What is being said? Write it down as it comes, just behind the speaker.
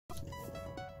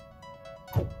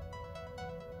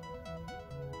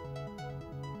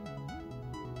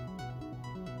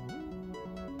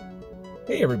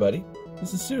Hey everybody,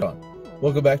 this is Sudon.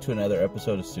 Welcome back to another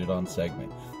episode of Sudon's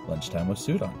segment, Lunchtime with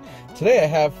Sudon. Today I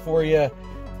have for you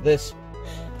this,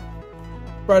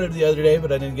 brought it the other day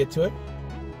but I didn't get to it.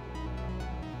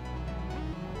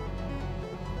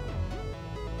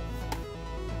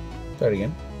 Start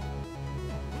again.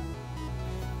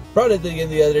 Brought it again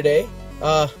the other day.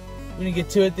 We didn't get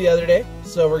to it the other day,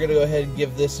 so we're gonna go ahead and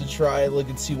give this a try. Look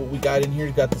and see what we got in here.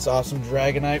 We've got this awesome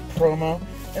Dragonite promo,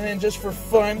 and then just for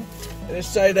fun, I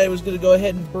decided I was gonna go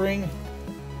ahead and bring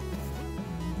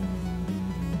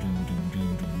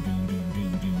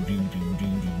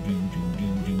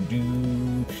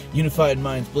Unified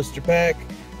Minds blister pack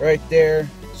right there.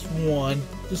 Just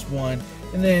one,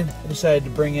 and then I decided to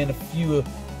bring in a few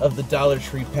of the Dollar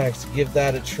Tree packs to give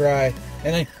that a try.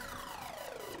 And then,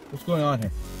 what's going on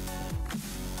here?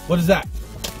 What is that?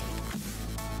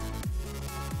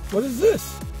 What is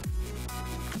this?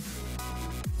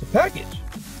 It's a package.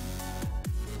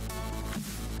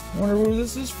 I wonder where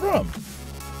this is from.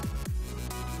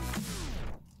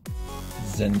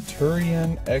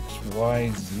 Zenturion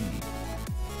XYZ.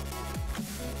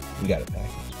 We got a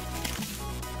package.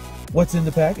 What's in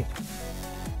the package?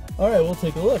 Alright, we'll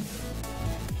take a look.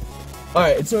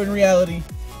 Alright, and so in reality,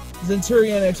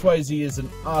 Zenturion XYZ is an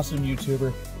awesome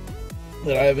YouTuber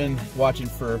that I've been watching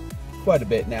for quite a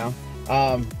bit now.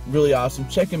 Really awesome.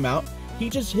 Check him out.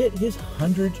 He just hit his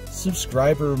 100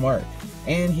 subscriber mark,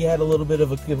 and he had a little bit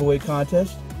of a giveaway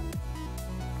contest.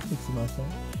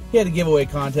 He had a giveaway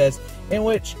contest in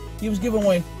which he was giving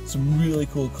away some really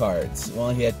cool cards.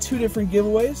 Well, he had two different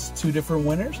giveaways, two different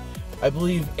winners. I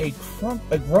believe a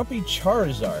Grumpy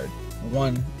Charizard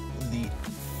won the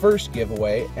first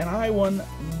giveaway, and I won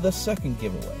the second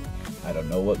giveaway. I don't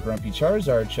know what Grumpy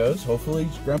Charizard chose. Hopefully,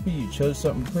 Grumpy, you chose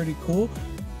something pretty cool.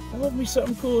 I love me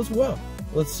something cool as well.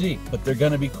 Let's see, but they're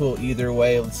gonna be cool either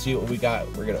way. Let's see what we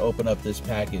got. We're gonna open up this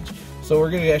package. So we're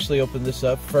gonna actually open this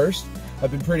up first. I've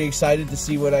been pretty excited to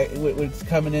see what's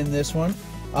coming in this one.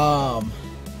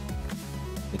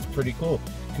 It's pretty cool.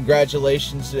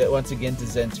 Congratulations once again to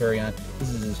Zenturion. This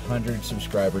is his 100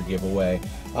 subscriber giveaway.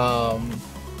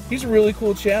 He's a really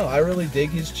cool channel. I really dig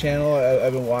his channel.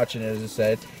 I've been watching it, as I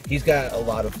said. He's got a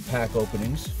lot of pack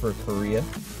openings for Korea,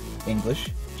 English,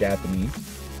 Japanese,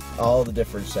 all the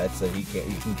different sets that you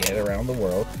can get around the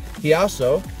world. He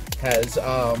also has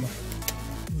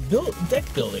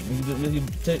deck building. He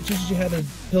teaches you how to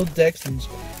build decks and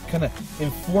kind of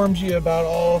informs you about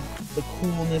all the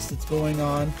coolness that's going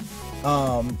on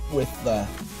with the,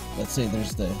 let's say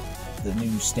there's the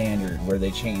new standard where they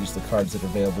change the cards that are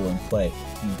available in play.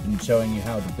 He's been showing you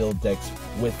how to build decks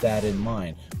with that in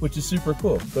mind, which is super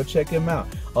cool. Go check him out.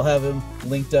 I'll have him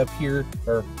linked up here,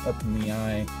 or up in the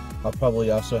eye. I'll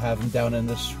probably also have him down in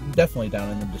this, definitely down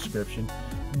in the description.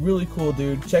 Really cool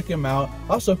dude. Check him out.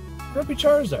 Also, Grumpy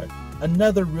Charizard,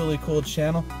 another really cool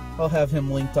channel. I'll have him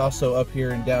linked also up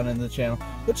here and down in the channel.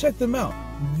 Go check them out.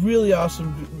 Really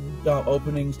awesome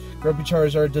openings. Grumpy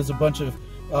Charizard does a bunch of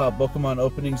Pokemon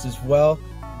openings as well.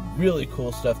 Really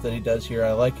cool stuff that he does here.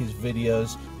 I like his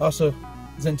videos. Also,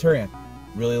 Zenturion,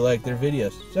 really like their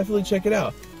videos. Definitely check it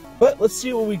out. But let's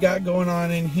see what we got going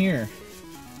on in here.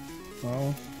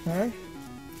 Okay.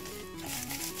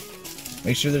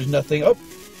 Make sure there's nothing. Oh,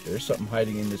 there's something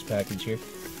hiding in this package here.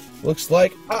 Looks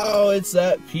like, oh, it's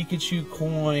that Pikachu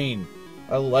coin.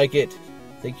 I like it.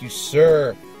 Thank you,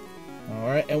 sir.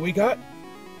 Alright, and we got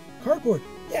cardboard.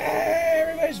 Yay!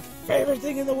 Everybody's favorite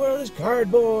thing in the world is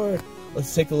cardboard.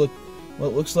 Let's take a look what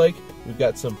it looks like. We've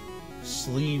got some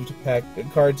sleeved pack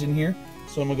cards in here.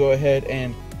 So I'm going to go ahead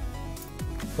and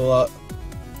pull out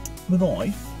the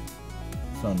knife.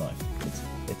 It's not a knife.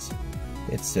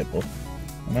 It's simple.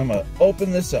 And I'm going to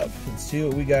open this up and see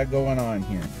what we got going on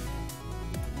here.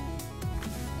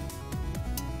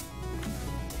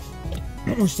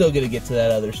 We're still going to get to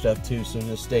that other stuff too, so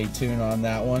just stay tuned on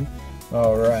that one.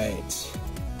 Alright.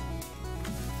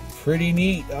 Pretty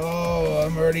neat. Oh,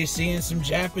 I'm already seeing some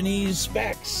Japanese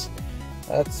specs.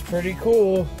 That's pretty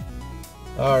cool.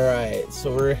 Alright,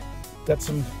 so we're got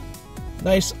some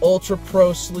nice Ultra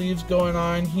Pro sleeves going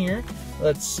on here.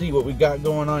 Let's see what we got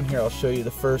going on here. I'll show you the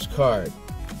first card.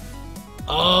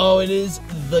 Oh, it is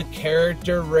the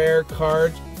character rare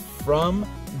card from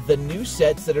the new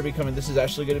sets that are becoming. This is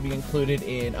actually going to be included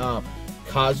in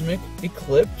Cosmic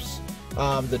Eclipse,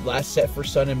 the last set for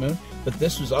Sun and Moon, but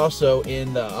this was also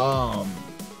in the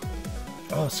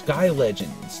Sky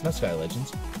Legends, not Sky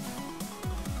Legends.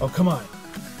 Oh, come on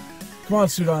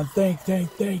Sudon, think.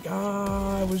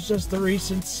 It was just the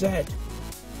recent set.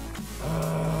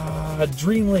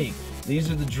 Dream League. These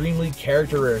are the Dream League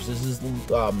character rares. This is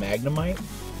Magnemite.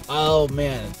 Oh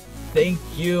man, thank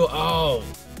you. Oh,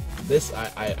 This,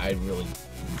 I really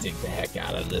dig the heck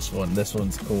out of this one. This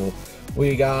one's cool.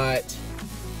 We got,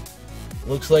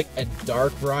 looks like a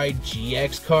Dark Ride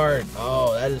GX card.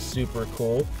 Oh, that is super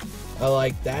cool. I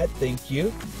like that. Thank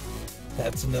you.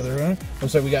 That's another one.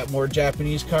 Looks like we got more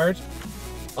Japanese cards.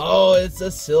 Oh, it's a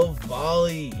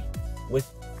Silvally with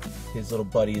his little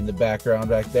buddy in the background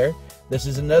back there. This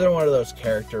is another one of those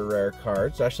character rare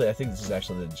cards. Actually, I think this is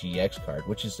actually the GX card,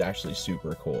 which is actually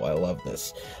super cool. I love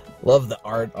this. Love the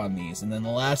art on these. And then the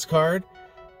last card,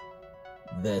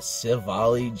 the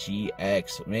Silvally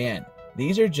GX. Man,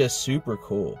 these are just super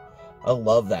cool. I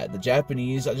love that. The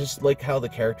Japanese, I just like how the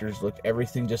characters look.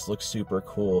 Everything just looks super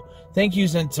cool. Thank you,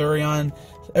 Zenturion.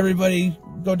 Everybody,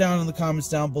 go down in the comments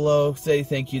down below. Say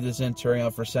thank you to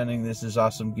Zenturion for sending this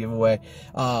awesome giveaway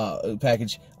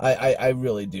package. I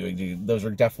really do. Those are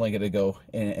definitely going to go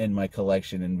in my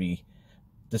collection and be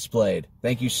displayed.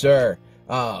 Thank you, sir.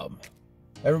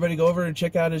 Everybody go over and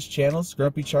check out his channels,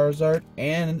 Grumpy Charizard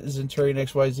and Zenturion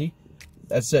XYZ.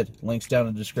 As said, links down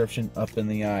in the description, up in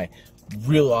the eye.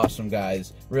 Real awesome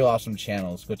guys, real awesome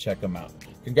channels. Go check them out.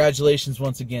 Congratulations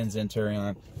once again,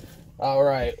 Zenturion. All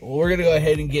right, well, we're gonna go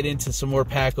ahead and get into some more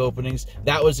pack openings.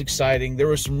 That was exciting. There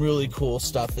was some really cool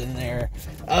stuff in there.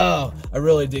 Oh, I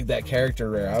really dig that character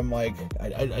rare. I'm like,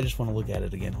 I just want to look at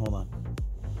it again. Hold on.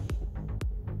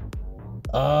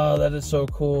 Oh, that is so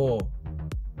cool.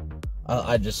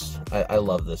 I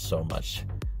love this so much.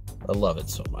 I love it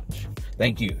so much.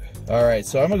 Thank you. All right,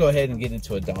 so I'm gonna go ahead and get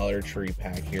into a Dollar Tree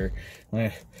pack here.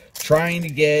 Trying to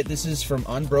get, this is from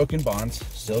Unbroken Bonds.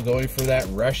 Still going for that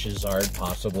Reshizard,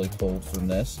 possibly pulled from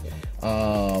this.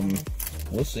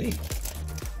 We'll see.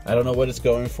 I don't know what it's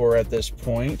going for at this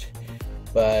point,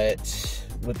 but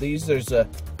with these, there's a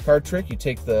card trick. You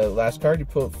take the last card, you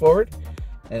pull it forward,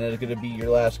 and it's gonna be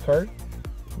your last card.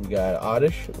 We got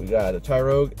Oddish, we got a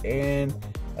Tyrogue, and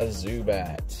a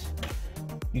Zubat.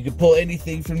 You can pull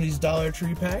anything from these Dollar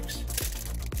Tree packs.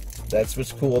 That's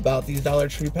what's cool about these Dollar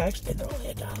Tree packs. And they're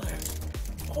only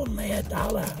 $1. Only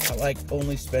 $1. I like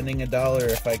only spending $1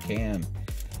 if I can.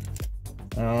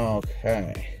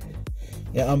 Okay.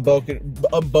 Yeah,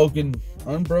 Unbroken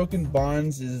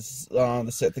Bonds is the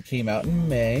set that came out in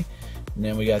May. And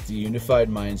then we got the Unified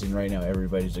Minds, and right now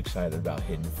everybody's excited about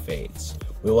Hidden Fates.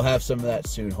 We will have some of that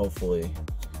soon, hopefully.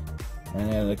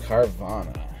 And then the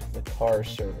Carvana, the car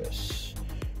service.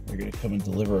 They're gonna come and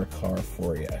deliver a car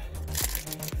for you.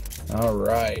 All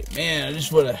right, man. I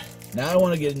just wanna now. I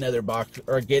want to get another box,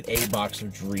 or get a box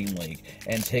of Dream League,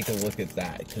 and take a look at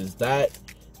that, because that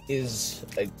is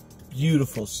a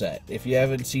beautiful set. If you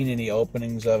haven't seen any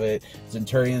openings of it,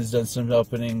 Zenturion's done some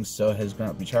openings. So has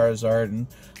Grumpy Charizard, and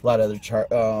a lot of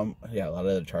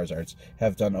other Charizards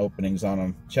have done openings on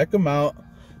them. Check them out.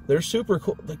 They're super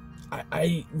cool. Like,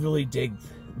 I really dig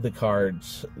the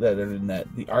cards that are in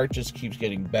that. The art just keeps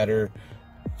getting better.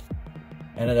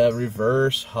 And a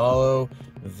reverse hollow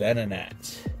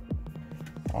Venonat.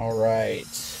 All right,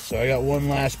 so I got one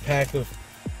last pack of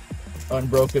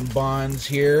Unbroken Bonds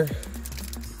here.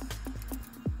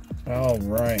 All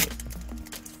right,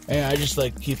 and I just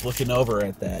like keep looking over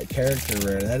at that character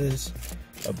rare. That is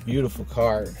a beautiful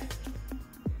card.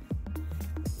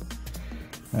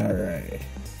 All right,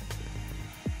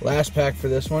 last pack for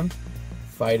this one.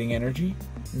 Fighting Energy,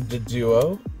 the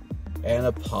Duo, and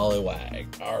a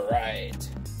Poliwag. All right.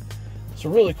 So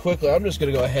really quickly, I'm just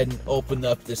going to go ahead and open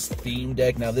up this theme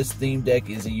deck. Now, this theme deck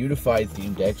is a unified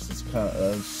theme deck. It's kind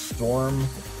of Storm,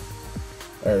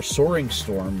 or Soaring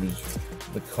Storm is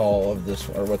the call of this,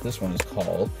 or what this one is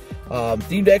called.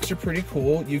 Theme decks are pretty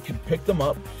cool. You can pick them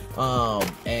up,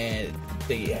 and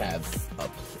they have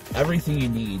everything you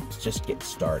need to just get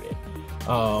started.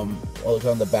 Look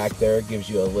on the back there, it gives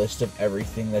you a list of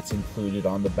everything that's included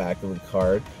on the back of the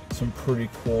card. Some pretty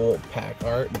cool pack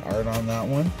art and art on that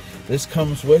one. This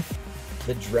comes with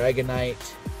the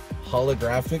Dragonite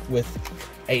holographic with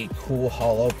a cool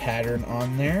hollow pattern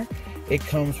on there. It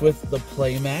comes with the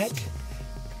playmat,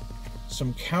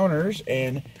 some counters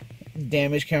and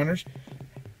damage counters.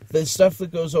 The stuff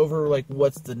that goes over like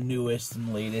what's the newest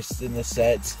and latest in the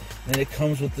sets. And it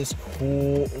comes with this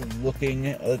cool looking,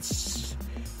 let's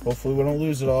hopefully we don't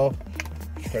lose it all.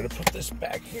 Try to put this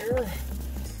back here.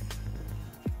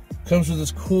 Comes with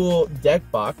this cool deck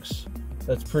box.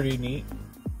 That's pretty neat.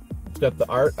 It's got the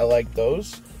art, I like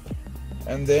those.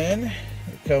 And then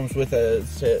it comes with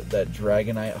that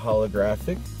Dragonite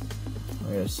holographic.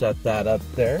 We're gonna set that up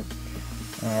there.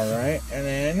 Alright, and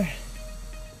then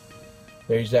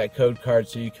there's that code card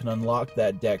so you can unlock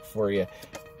that deck for you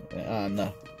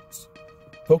on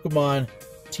Pokemon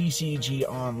TCG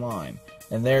Online.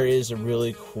 And there is a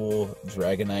really cool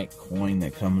Dragonite coin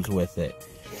that comes with it.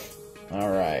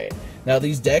 Alright. Now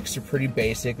these decks are pretty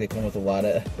basic. They come with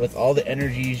with all the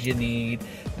energies you need,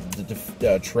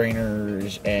 the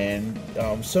trainers, and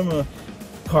some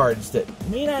cards that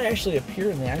may not actually appear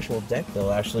in the actual deck.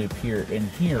 They'll actually appear in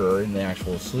here or in the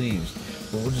actual sleeves.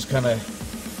 But we'll just kind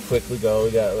of quickly go.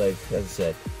 We got, like as I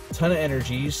said, a ton of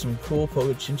energies, some cool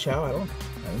Chinchou.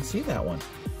 I haven't seen that one.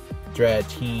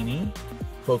 Dratini,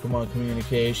 Pokemon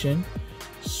Communication,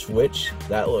 Switch.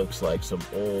 That looks like some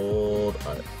old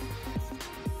art.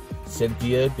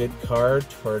 Cynthia, good card.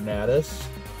 Tornadus,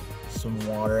 some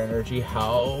water energy.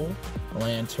 Howl,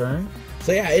 Lantern.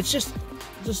 So yeah, it's just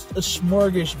a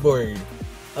smorgasbord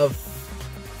of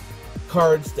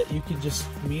cards that you can just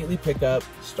immediately pick up,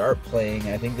 start playing.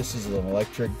 I think this is an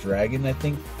Electric Dragon,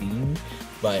 theme,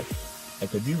 but I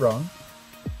could be wrong.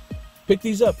 Pick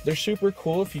these up. They're super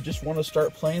cool if you just want to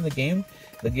start playing the game.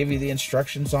 They'll give you the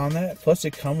instructions on that. Plus,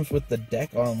 it comes with the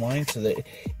deck online, so that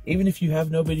even if you have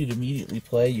nobody to immediately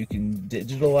play, you can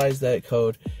digitalize that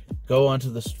code, go onto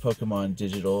the Pokemon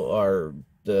Digital or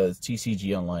the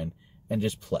TCG online, and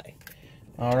just play.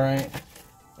 Alright,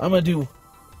 I'm going to do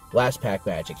last pack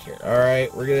magic here.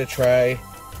 Alright, we're going to try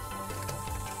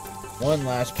one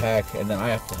last pack, and then I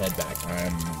have to head back.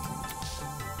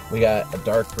 We got a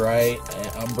Darkrai and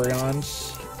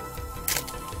Umbreons.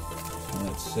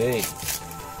 Let's see.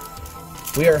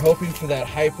 We are hoping for that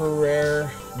hyper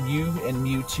rare Mew and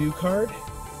Mewtwo card.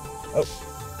 Oh,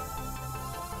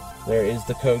 there is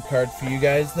the code card for you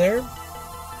guys there.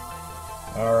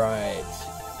 Alright.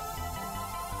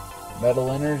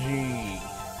 Metal Energy.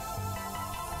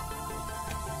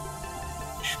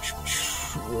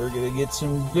 We're gonna get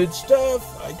some good stuff.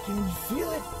 I can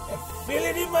feel it. I feel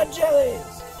it in my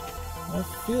jellies. I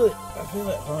feel it. I feel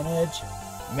it on edge.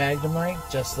 Magnemite,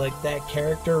 just like that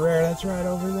character rare that's right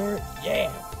over there. Yeah.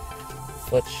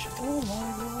 Fletch. Oh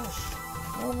my gosh.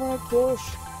 Oh my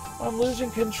gosh. I'm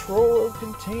losing control of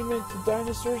containment. The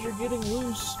dinosaurs are getting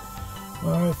loose.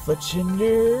 Alright,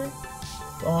 Fletchinder.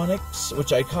 Onyx,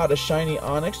 which I caught a shiny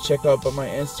Onyx. Check out on my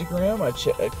Instagram.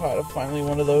 I caught finally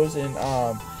one of those in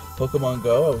Pokemon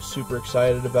Go. I was super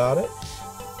excited about it.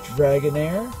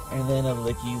 Dragonair, and then a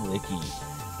Licky.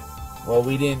 Well,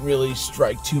 we didn't really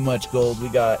strike too much gold. We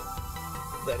got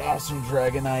that awesome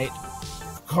Dragonite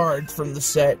card from the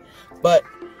set, but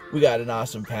we got an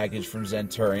awesome package from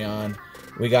Centurion.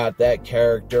 We got that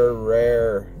character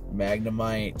rare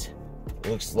Magnemite.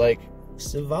 Looks like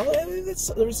Savala. I mean,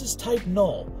 there was this type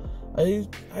null.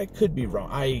 I could be wrong.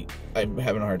 I'm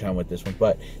having a hard time with this one,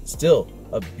 but still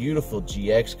a beautiful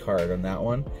GX card on that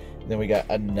one. Then we got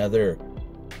another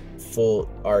full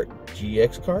art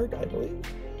GX card, I believe.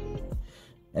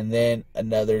 And then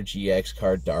another GX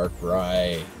card,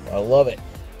 Darkrai. I love it.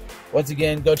 Once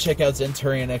again, go check out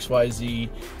Centurion XYZ.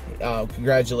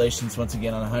 Congratulations once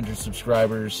again on 100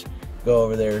 subscribers. Go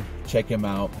over there, check him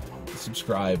out,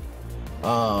 subscribe.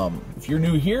 If you're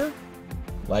new here,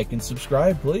 like and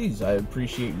subscribe, please. I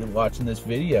appreciate you watching this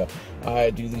video.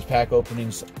 I do these pack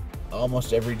openings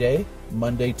almost every day.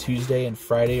 Monday, Tuesday, and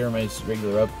Friday are my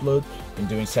regular uploads. I'm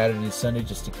doing Saturday and Sunday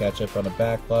just to catch up on a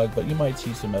backlog, but you might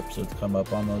see some episodes come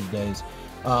up on those days.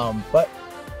 But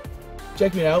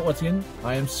check me out. Once again,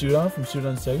 I am Sudon from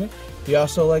Sudon Segment. If you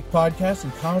also like podcasts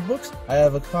and comic books, I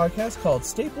have a podcast called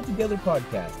Stapled Together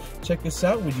Podcast. Check us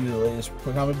out. We do the latest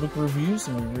comic book reviews,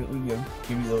 and we give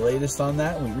you the latest on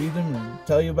that. We read them and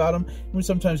tell you about them. And we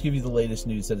sometimes give you the latest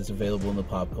news that is available in the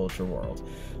pop culture world.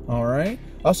 Alright.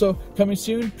 Also, coming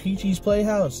soon, Peachy's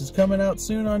Playhouse is coming out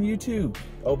soon on YouTube.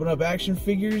 Open up action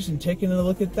figures and taking a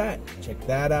look at that. Check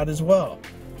that out as well.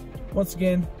 Once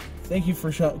again, thank you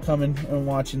for coming and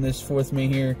watching this with me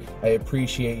here. I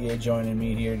appreciate you joining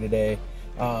me here today.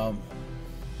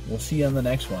 We'll see you on the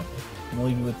next one. I'm going to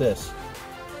leave you with this.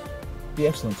 Be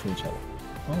excellent to each other.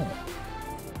 All right.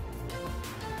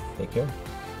 Take care.